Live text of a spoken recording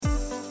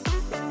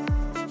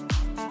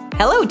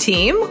Hello,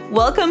 team.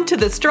 Welcome to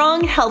the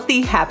Strong,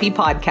 Healthy, Happy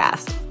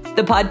podcast.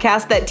 The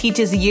podcast that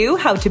teaches you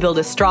how to build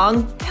a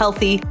strong,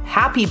 healthy,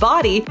 happy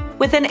body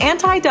with an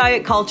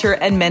anti-diet culture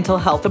and mental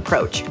health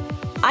approach.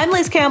 I'm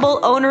Liz Campbell,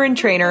 owner and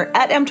trainer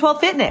at M12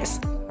 Fitness.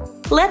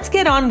 Let's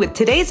get on with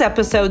today's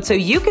episode so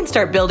you can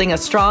start building a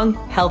strong,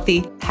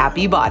 healthy,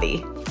 happy body.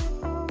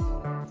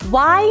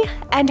 Why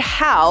and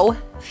how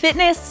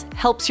fitness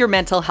helps your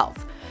mental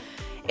health.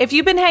 If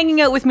you've been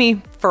hanging out with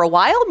me for a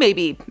while,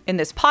 maybe in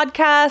this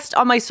podcast,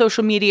 on my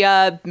social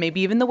media,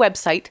 maybe even the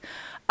website,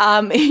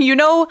 you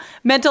know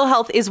mental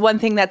health is one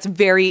thing that's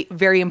very,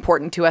 very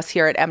important to us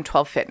here at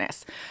M12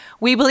 Fitness.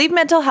 We believe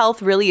mental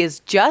health really is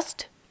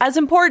just as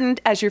important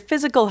as your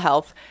physical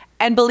health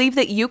and believe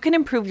that you can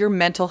improve your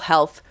mental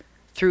health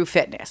through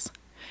fitness.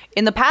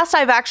 In the past,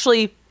 I've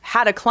actually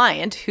had a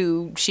client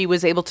who she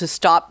was able to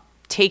stop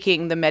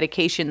taking the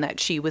medication that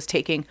she was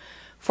taking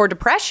for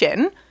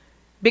depression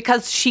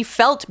because she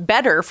felt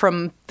better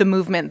from the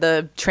movement,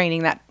 the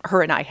training that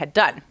her and I had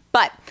done.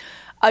 But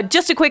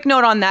just a quick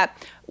note on that.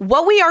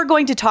 What we are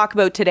going to talk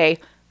about today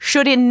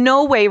should in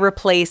no way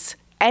replace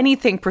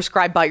anything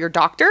prescribed by your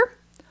doctor,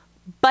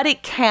 but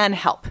it can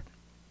help.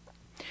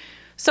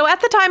 So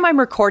at the time I'm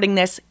recording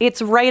this, it's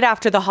right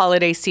after the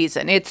holiday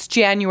season. It's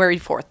January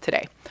 4th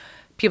today.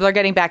 People are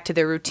getting back to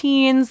their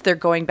routines. They're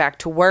going back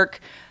to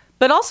work.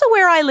 But also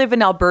where I live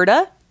in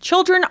Alberta,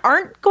 children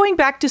aren't going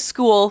back to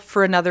school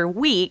for another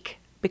week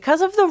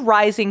because of the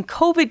rising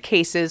COVID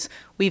cases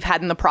we've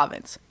had in the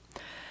province.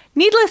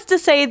 Needless to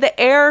say, the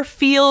air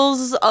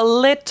feels a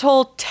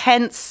little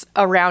tense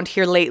around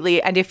here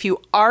lately. And if you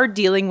are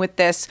dealing with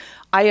this,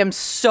 I am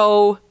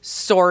so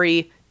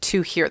sorry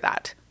to hear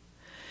that.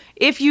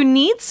 If you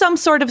need some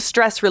sort of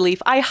stress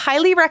relief, I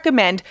highly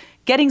recommend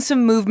getting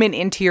some movement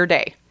into your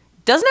day.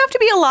 Doesn't have to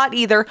be a lot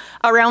either.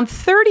 Around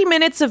 30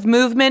 minutes of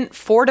movement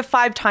 4 to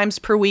 5 times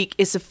per week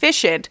is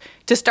sufficient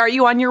to start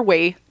you on your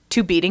way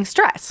to beating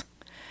stress.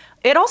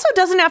 It also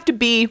doesn't have to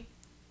be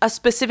a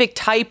specific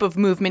type of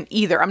movement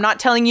either. I'm not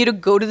telling you to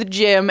go to the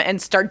gym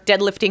and start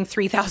deadlifting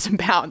 3,000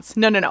 pounds.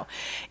 No.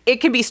 It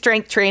can be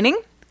strength training,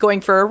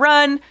 going for a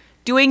run,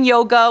 doing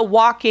yoga,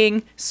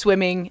 walking,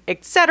 swimming,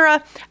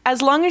 etc.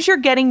 As long as you're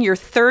getting your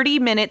 30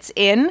 minutes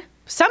in,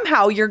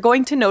 somehow you're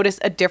going to notice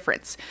a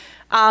difference.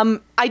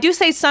 I do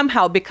say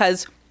somehow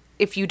because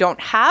if you don't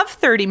have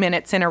 30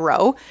 minutes in a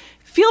row,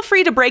 feel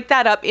free to break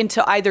that up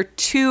into either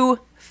 2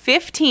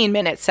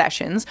 15-minute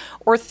sessions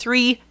or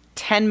 3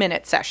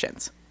 10-minute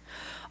sessions.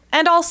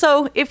 And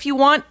also, if you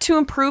want to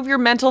improve your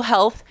mental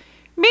health,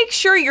 make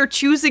sure you're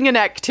choosing an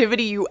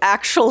activity you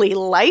actually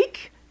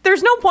like.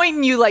 There's no point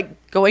in you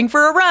going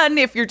for a run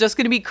if you're just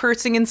going to be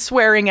cursing and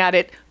swearing at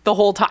it the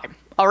whole time.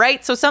 All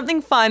right? So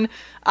something fun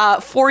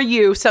for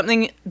you,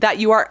 something that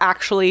you are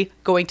actually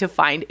going to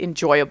find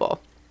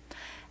enjoyable.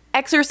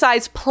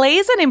 Exercise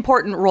plays an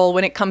important role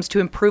when it comes to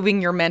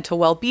improving your mental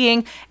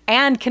well-being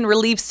and can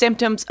relieve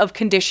symptoms of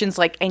conditions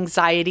like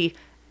anxiety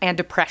and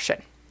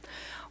depression.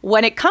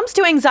 When it comes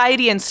to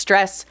anxiety and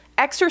stress,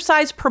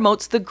 exercise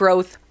promotes the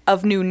growth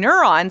of new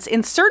neurons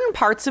in certain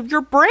parts of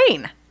your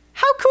brain.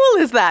 How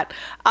cool is that?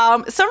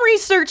 Some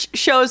research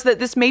shows that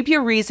this may be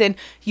a reason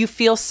you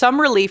feel some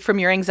relief from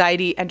your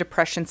anxiety and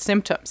depression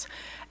symptoms.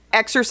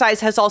 Exercise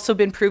has also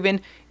been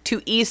proven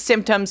to ease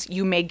symptoms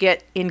you may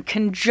get in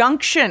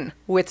conjunction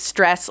with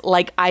stress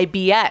like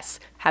IBS.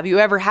 Have you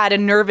ever had a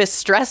nervous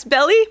stress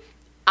belly?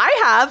 I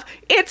have.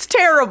 It's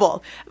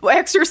terrible.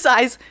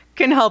 Exercise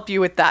can help you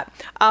with that.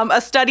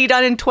 A study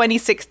done in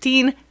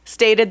 2016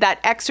 stated that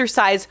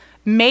exercise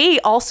may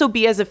also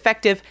be as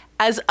effective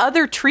as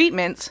other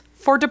treatments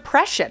for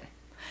depression.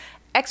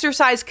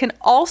 Exercise can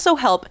also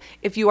help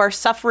if you are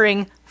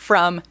suffering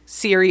from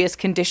serious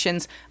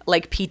conditions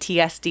like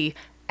PTSD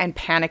and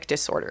panic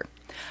disorder.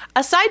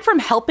 Aside from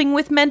helping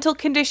with mental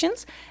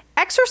conditions,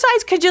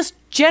 exercise can just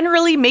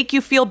generally make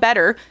you feel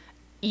better,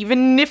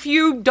 even if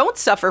you don't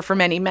suffer from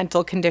any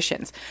mental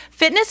conditions.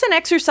 Fitness and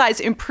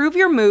exercise improve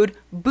your mood,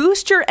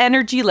 boost your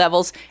energy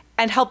levels,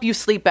 and help you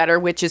sleep better,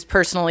 which is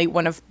personally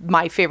one of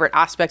my favorite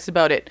aspects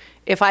about it.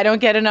 If I don't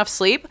get enough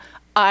sleep,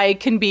 I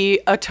can be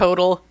a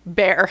total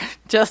bear.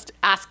 Just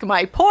ask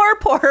my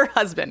poor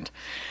husband.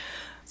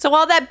 So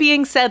all that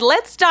being said,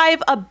 let's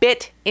dive a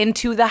bit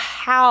into the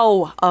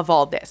how of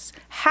all this.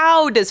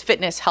 How does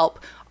fitness help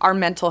our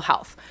mental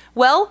health?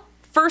 Well,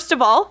 first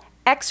of all,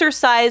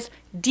 exercise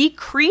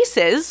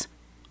decreases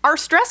our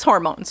stress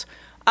hormones.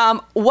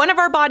 One of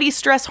our body's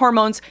stress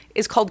hormones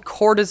is called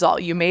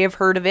cortisol. You may have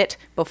heard of it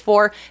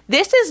before.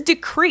 This is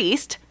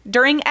decreased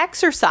during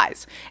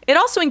exercise. It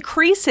also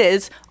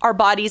increases our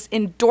body's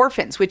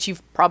endorphins, which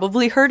you've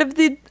probably heard of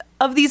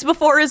these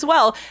before as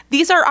well.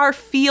 These are our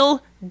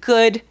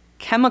feel-good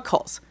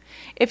chemicals.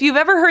 If you've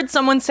ever heard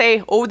someone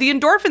say, "Oh, the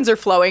endorphins are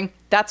flowing,"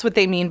 that's what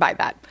they mean by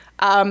that.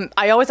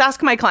 I always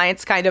ask my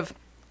clients kind of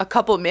a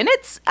couple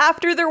minutes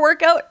after their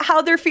workout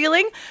how they're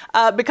feeling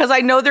because I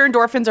know their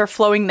endorphins are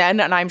flowing then,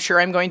 and I'm sure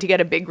I'm going to get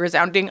a big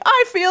resounding,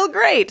 "I feel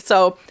great."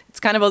 So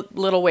it's kind of a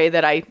little way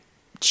that I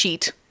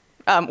cheat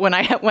when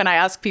I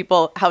ask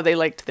people how they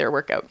liked their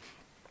workout.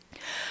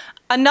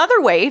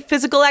 Another way,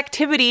 physical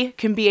activity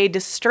can be a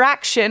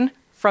distraction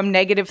from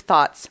negative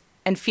thoughts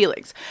and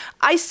feelings.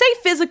 I say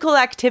physical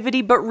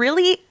activity, but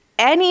really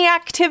any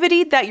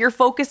activity that you're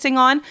focusing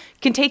on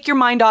can take your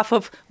mind off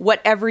of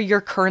whatever you're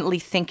currently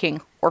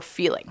thinking or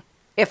feeling.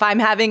 If I'm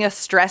having a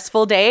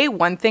stressful day,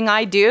 one thing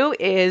I do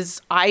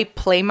is I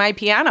play my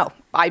piano.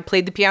 I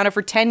played the piano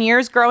for 10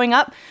 years growing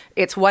up.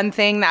 It's one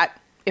thing that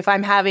if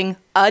I'm having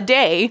a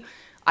day,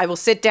 I will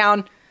sit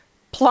down,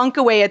 plunk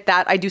away at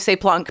that. I do say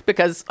plunk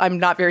because I'm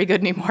not very good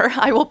anymore.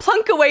 I will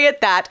plunk away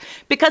at that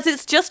because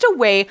it's just a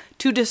way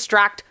to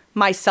distract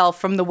myself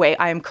from the way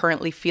I am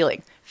currently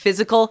feeling.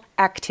 Physical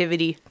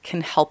activity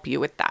can help you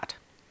with that.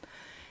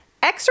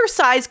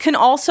 Exercise can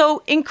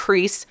also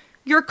increase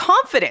your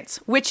confidence,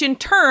 which in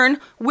turn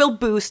will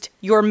boost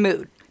your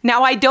mood.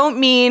 Now, I don't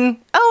mean,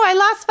 I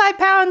lost 5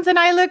 pounds and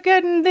I look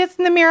good and this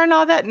in the mirror and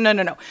all that.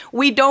 No.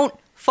 We don't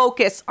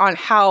focus on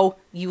how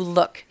you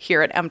look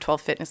here at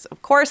M12 Fitness,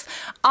 of course.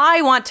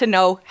 I want to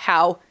know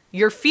how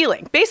you're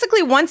feeling.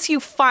 Basically, once you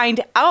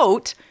find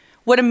out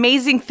what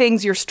amazing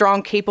things your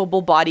strong,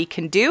 capable body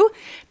can do,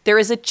 there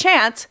is a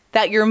chance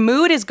that your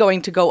mood is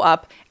going to go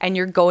up and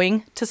you're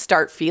going to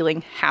start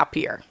feeling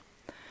happier.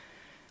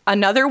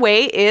 Another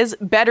way is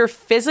better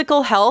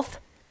physical health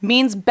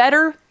means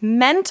better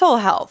mental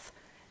health.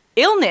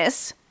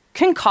 Illness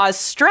can cause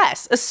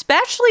stress,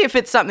 especially if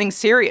it's something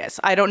serious.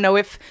 I don't know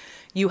if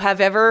you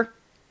have ever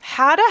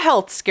had a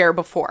health scare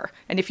before.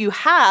 And if you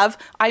have,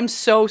 I'm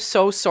so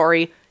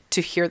sorry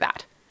to hear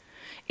that.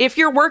 If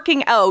you're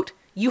working out,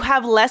 you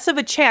have less of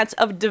a chance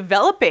of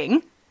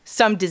developing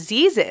some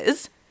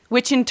diseases,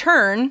 which in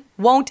turn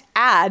won't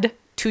add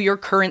to your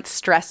current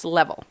stress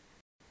level.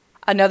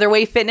 Another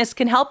way fitness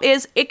can help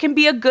is it can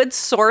be a good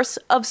source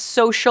of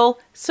social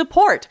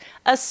support,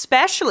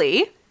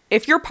 especially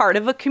if you're part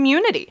of a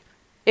community.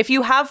 If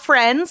you have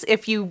friends,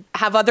 if you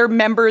have other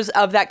members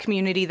of that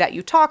community that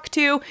you talk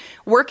to,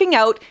 working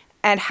out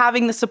and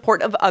having the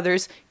support of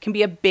others can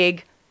be a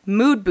big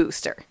mood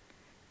booster.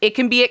 It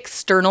can be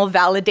external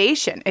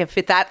validation if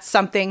that's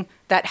something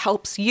that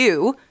helps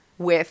you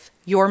with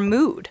your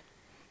mood.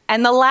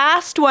 And the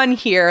last one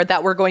here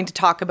that we're going to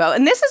talk about,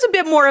 and this is a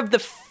bit more of the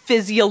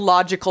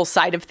physiological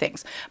side of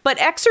things, but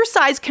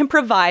exercise can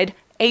provide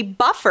a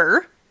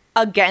buffer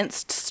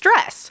against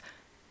stress.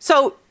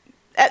 So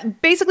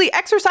basically,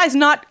 exercise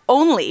not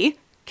only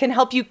can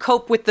help you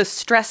cope with the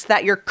stress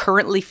that you're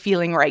currently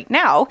feeling right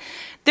now,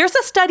 there's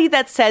a study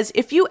that says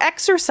if you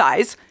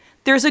exercise,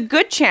 there's a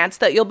good chance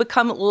that you'll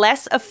become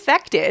less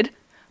affected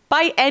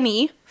by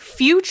any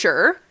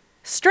future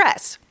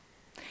stress.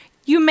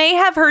 You may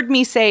have heard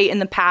me say in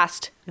the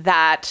past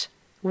that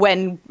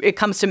when it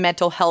comes to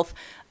mental health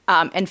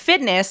and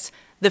fitness,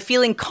 the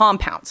feeling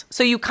compounds.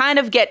 So you kind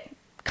of get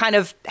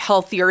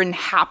healthier and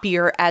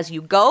happier as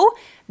you go.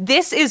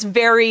 This is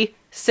very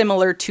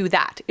similar to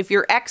that. If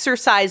you're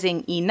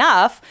exercising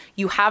enough,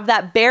 you have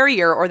that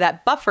barrier or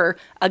that buffer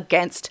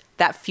against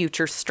that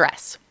future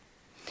stress.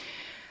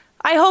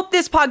 I hope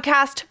this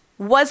podcast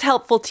was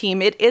helpful,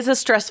 team. It is a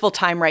stressful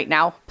time right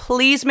now.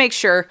 Please make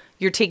sure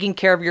you're taking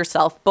care of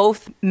yourself,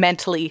 both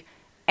mentally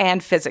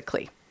and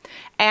physically.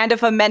 And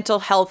if a mental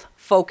health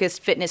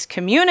focused fitness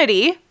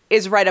community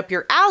is right up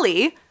your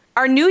alley,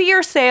 our New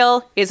Year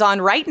sale is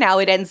on right now.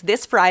 It ends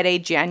this Friday,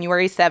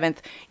 January 7th.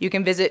 You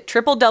can visit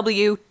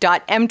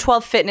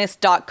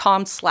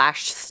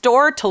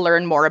www.m12fitness.com/store to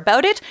learn more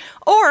about it,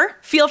 or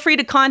feel free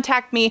to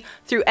contact me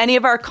through any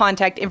of our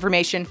contact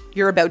information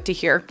you're about to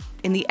hear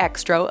in the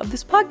extra of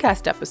this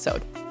podcast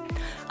episode.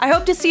 I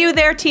hope to see you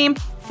there, team.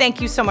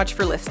 Thank you so much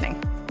for listening.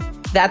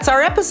 That's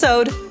our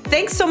episode.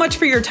 Thanks so much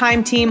for your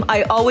time, team.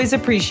 I always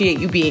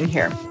appreciate you being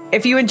here.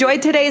 If you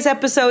enjoyed today's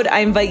episode, I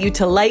invite you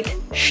to like,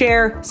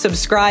 share,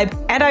 subscribe,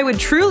 and I would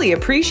truly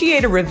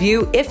appreciate a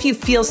review if you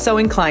feel so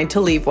inclined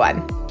to leave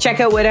one. Check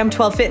out what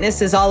M12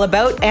 Fitness is all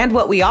about and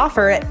what we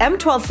offer at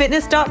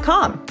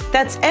m12fitness.com.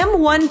 That's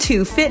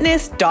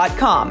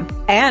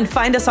m12fitness.com. And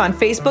find us on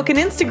Facebook and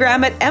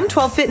Instagram at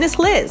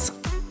M12FitnessLiz.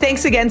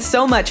 Thanks again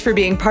so much for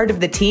being part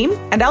of the team,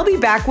 and I'll be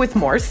back with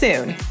more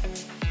soon.